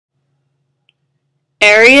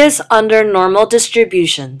Areas under normal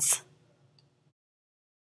distributions.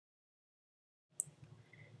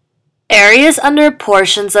 Areas under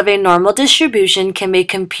portions of a normal distribution can be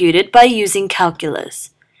computed by using calculus.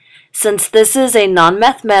 Since this is a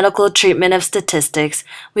non-mathematical treatment of statistics,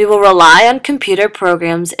 we will rely on computer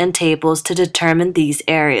programs and tables to determine these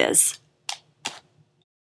areas.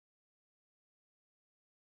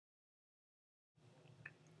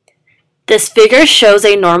 This figure shows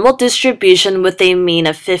a normal distribution with a mean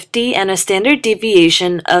of 50 and a standard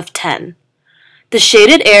deviation of 10. The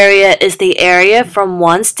shaded area is the area from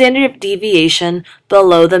one standard deviation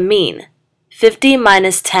below the mean. 50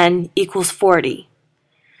 minus 10 equals 40.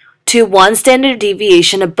 To one standard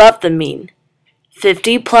deviation above the mean.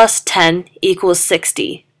 50 plus 10 equals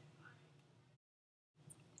 60.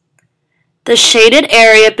 The shaded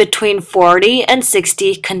area between 40 and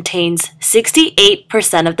 60 contains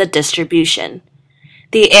 68% of the distribution.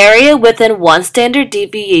 The area within one standard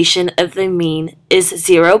deviation of the mean is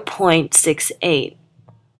 0.68.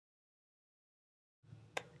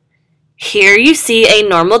 Here you see a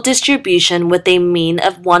normal distribution with a mean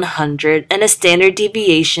of 100 and a standard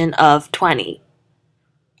deviation of 20.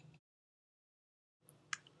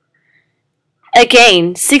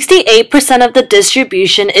 Again, 68% of the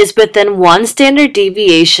distribution is within one standard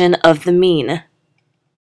deviation of the mean.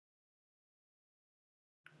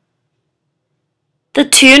 The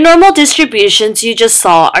two normal distributions you just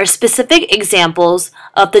saw are specific examples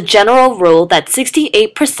of the general rule that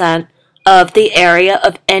 68% of the area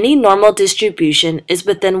of any normal distribution is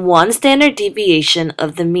within one standard deviation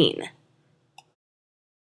of the mean.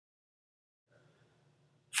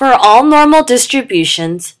 For all normal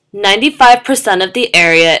distributions, 95% of the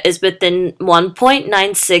area is within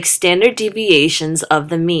 1.96 standard deviations of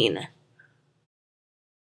the mean.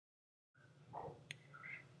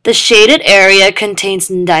 The shaded area contains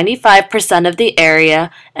 95% of the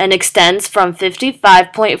area and extends from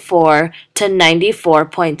 55.4 to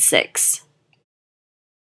 94.6.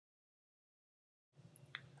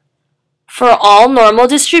 For all normal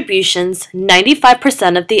distributions,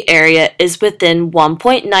 95% of the area is within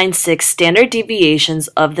 1.96 standard deviations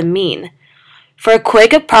of the mean. For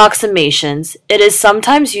quick approximations, it is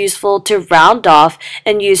sometimes useful to round off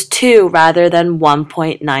and use 2 rather than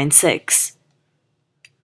 1.96.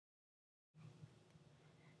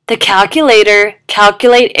 The calculator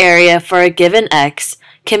calculate area for a given x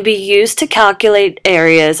can be used to calculate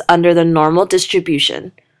areas under the normal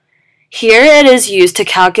distribution. Here it is used to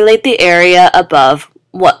calculate the area above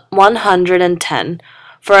 110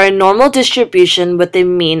 for a normal distribution with a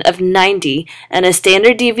mean of 90 and a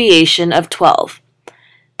standard deviation of 12.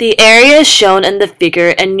 The area is shown in the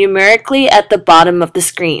figure and numerically at the bottom of the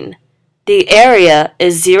screen. The area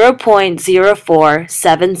is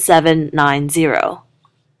 0.047790.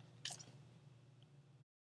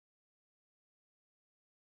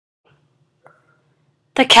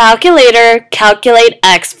 The calculator calculate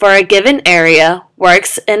x for a given area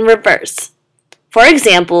works in reverse. For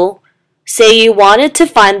example, say you wanted to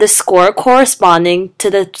find the score corresponding to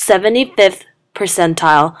the 75th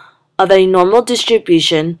percentile of a normal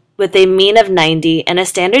distribution with a mean of 90 and a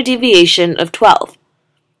standard deviation of 12.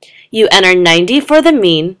 You enter 90 for the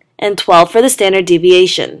mean and 12 for the standard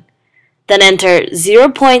deviation. Then enter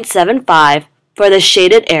 0.75 for the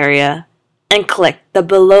shaded area and click the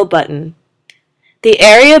Below button. The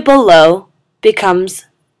area below becomes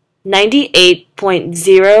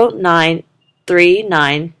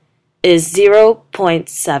 98.0939 is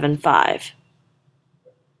 0.75.